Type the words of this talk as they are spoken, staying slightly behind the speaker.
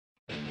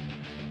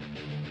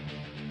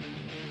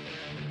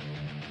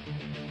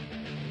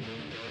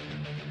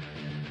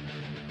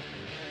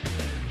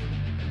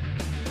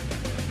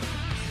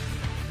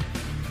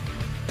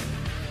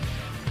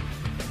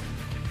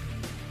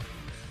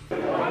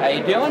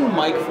you doing?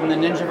 Mike from the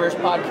Ninjaverse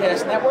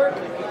Podcast Network,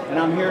 and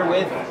I'm here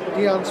with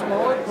Dion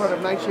of part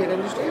of Nightshade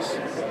Industries.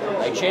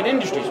 Nightshade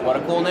Industries. What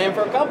a cool name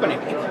for a company.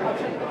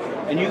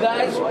 And you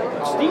guys,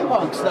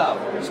 steampunk stuff.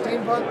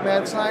 Steampunk,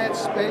 mad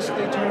science,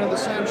 basically turn of the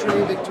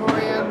century,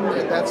 Victorian.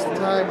 That's the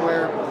time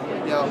where,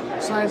 you know,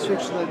 science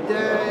fiction of the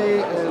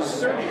day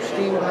is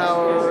steam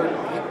powered,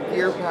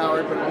 gear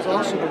powered, but it was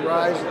also the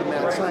rise of the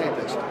mad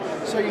scientist.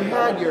 So you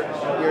had your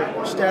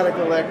static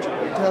electric,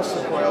 your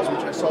Tesla coils,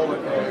 which I sold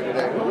earlier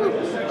today.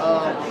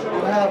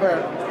 You have our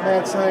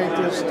mad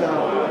scientist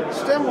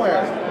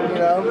stemware, you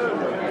know.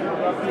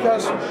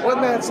 Because what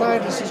mad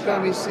scientist is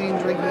going to be seen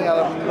drinking out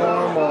of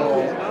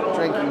normal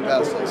drinking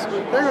vessels?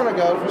 They're going to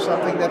go for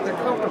something that they're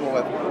comfortable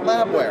with,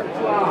 labware.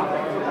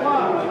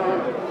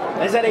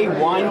 Is that a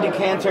wine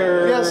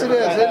decanter? Yes, it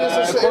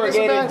is. A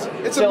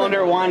corrugated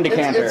cylinder wine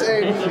decanter. It's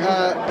a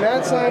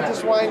mad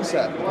scientist wine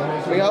set.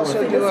 We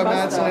also do a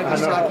mad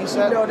scientist hockey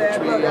set, which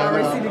we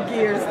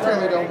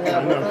currently don't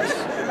have with us.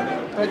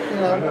 But you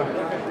know,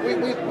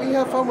 we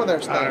have fun with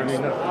our stuff.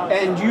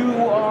 And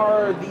you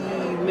are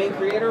the main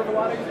creator of a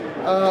lot of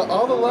it?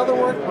 All the leather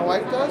work my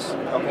wife does.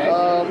 Okay.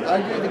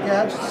 I do the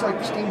gadgets like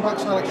the steampunk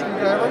sonic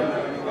screwdriver.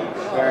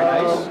 Very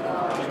nice.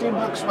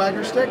 Steampunk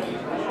swagger stick.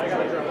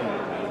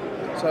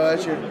 So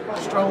as you're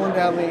strolling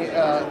down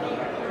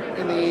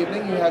in the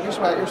evening, you have your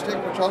swagger stick,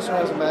 which also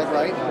has a mag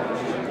light.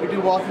 We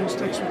do walking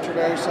sticks, which are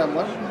very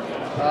similar.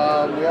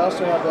 We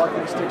also have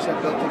walking sticks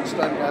that built-in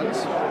stun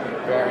guns.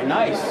 Very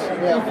nice.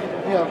 Yeah.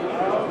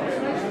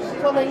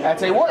 Plumbing.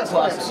 That's a water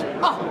plus.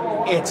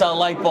 Oh, it's a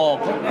light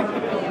bulb.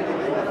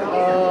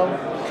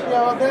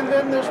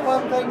 Then there's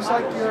fun things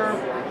like your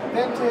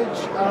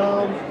vintage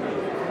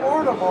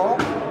portable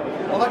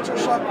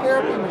electroshock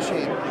therapy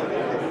machine.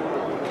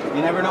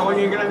 You never know when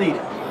you're going to need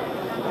it.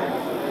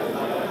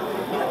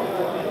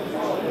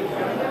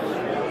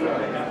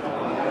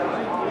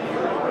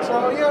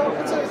 So, you know,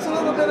 it's a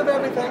little bit of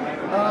everything.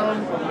 You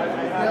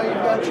know,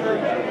 you've got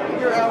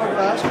your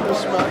hourglass for the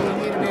smell. You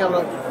need to be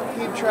able to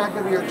keep track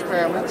of your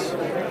experiments.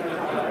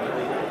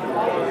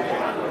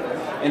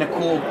 In a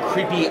cool,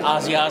 creepy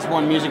Ozzy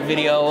Osbourne music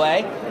video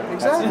way.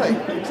 Exactly.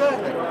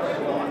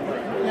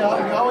 You know,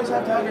 you always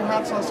have to have your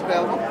hot sauce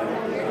available.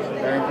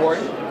 Very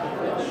important.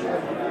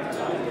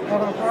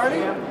 Having a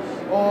party,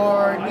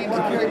 or need to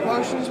carry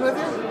potions with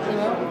you, you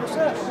know, you're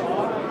set.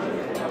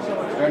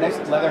 Very nice.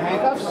 Leather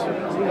handcuffs?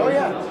 Oh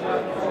yeah.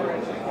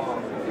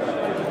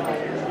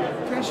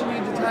 In case you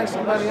need to tie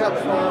somebody up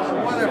for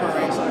whatever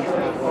reason.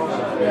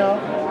 You know,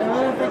 and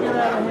then if they get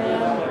out of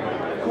hand,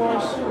 of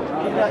course,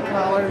 you've got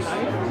collars.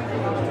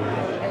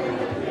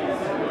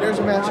 There's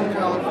a matching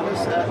collar for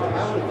this set.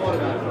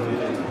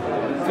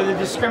 For the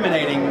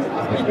discriminating.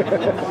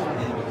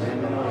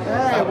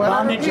 Hey,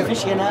 bondage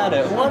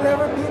aficionado.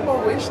 Whatever people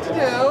wish to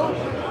do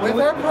with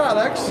their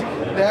products,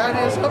 that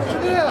is up to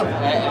them.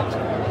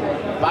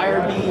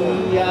 Buyer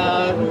be...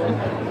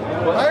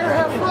 Buyer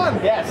have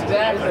fun. Yes,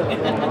 exactly.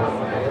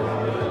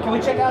 Can we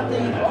check out the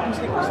walking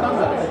stick with stun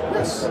gun?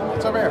 Yes,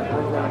 it's over here.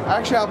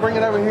 Actually, I'll bring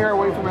it over here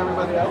away from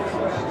everybody else.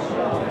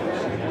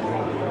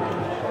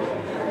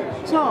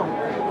 So,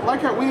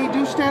 we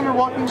do standard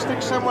walking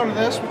sticks similar to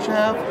this, which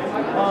have,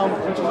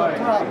 which is up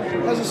top,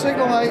 has a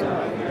signal light.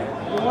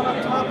 The one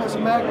up top has a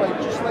mag light,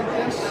 just like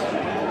this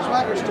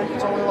swagger stick.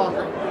 It's only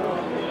longer.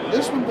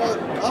 This one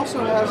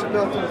also has a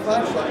built-in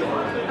flashlight,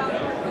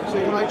 so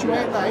you can light your way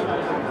at night.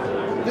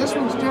 This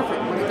one's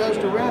different. When it goes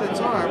to red,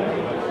 it's armed,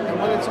 and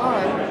when it's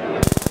armed,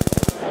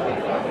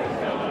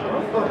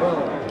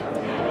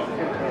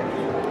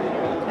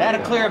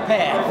 That'll clear a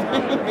path.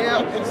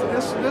 yeah,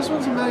 this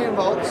one's 1,000,000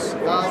 volts.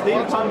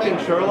 Steampunk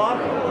Sherlock?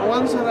 The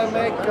ones that I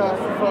make for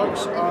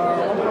folks are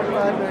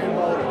 1.5 million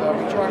volt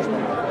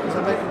rechargeable, because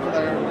I make them to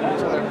their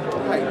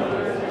height.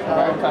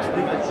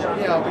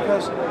 You know,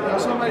 because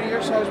somebody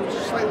your size, which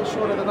is slightly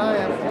shorter than I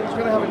am, is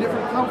going to have a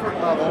different comfort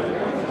level.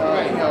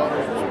 You know,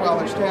 while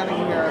they're standing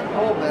here and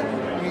holding it,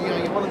 you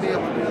want to be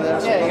able to do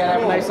that. Yeah, you gotta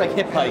have a nice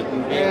hip height.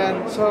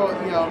 And so,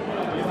 you know,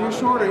 if you're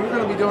shorter, you're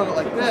going to be doing it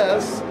like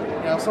this.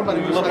 You know,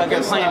 somebody who's look like they're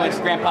this playing size,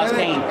 with Grandpa's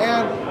cane.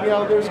 And, you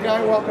know, there's a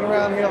guy walking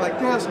around here like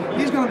this,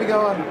 he's going to be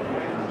going.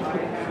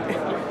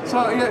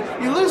 So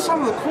you lose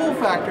some of the cool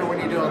factor when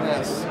you're doing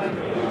this.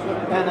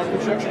 And the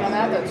construction on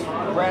that's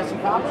brass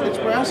and copper? It's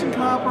brass and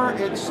copper.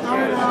 It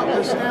started out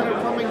with standard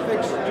plumbing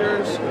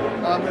fixtures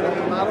that have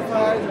been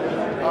modified.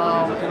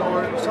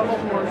 Some of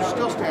them are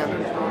still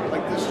standard.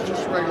 Like this is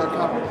just regular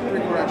copper,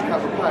 3/4-inch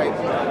copper pipe.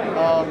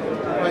 But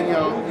you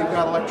know, you've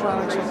got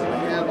electronics up in the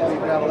handle,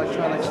 you've got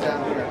electronics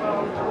down here.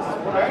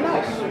 Very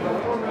nice.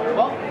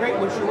 Well, great.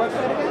 What's your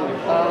website again?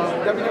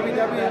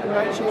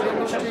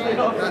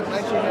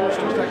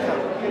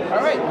 www.nightshade.com.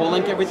 All right. We'll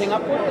link everything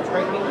up for you. It's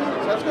great meeting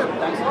you. Sounds good.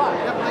 Thanks a lot.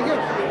 Yep, thank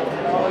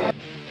you.